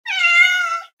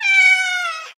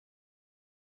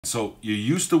So you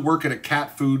used to work at a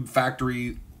cat food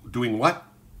factory doing what?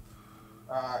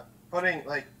 Putting,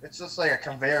 like, it's just like a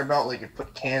conveyor belt. Like, you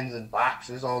put cans in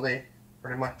boxes all day,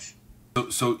 pretty much.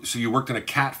 So you worked in a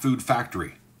cat food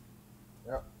factory.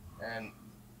 Yep. And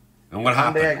what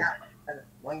happened?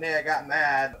 One day I got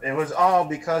mad. It was all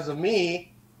because of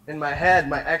me in my head.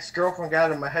 My ex-girlfriend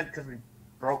got in my head because we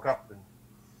broke up. And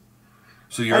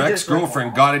so your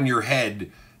ex-girlfriend got in your head,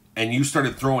 and you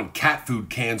started throwing cat food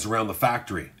cans around the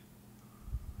factory.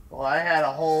 Well, I had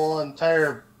a whole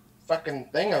entire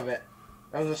fucking thing of it.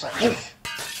 I was just like,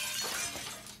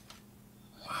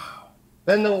 wow.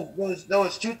 Then there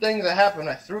was two things that happened.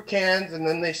 I threw cans, and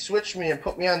then they switched me and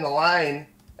put me on the line.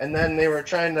 And then they were I'm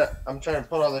trying to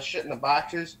put all this shit in the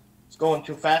boxes. It's going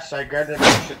too fast, so I grabbed it and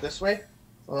pushed it this way.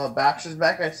 Well, the boxes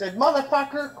back. I said,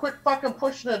 motherfucker, quit fucking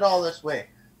pushing it all this way.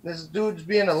 This dude's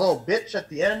being a little bitch at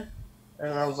the end.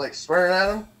 And I was like swearing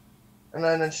at him. And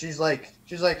then she's like,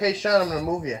 hey, Sean, I'm going to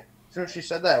move you. As soon as she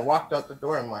said that, I walked out the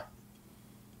door and left.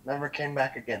 Never came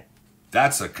back again.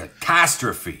 That's a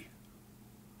catastrophe.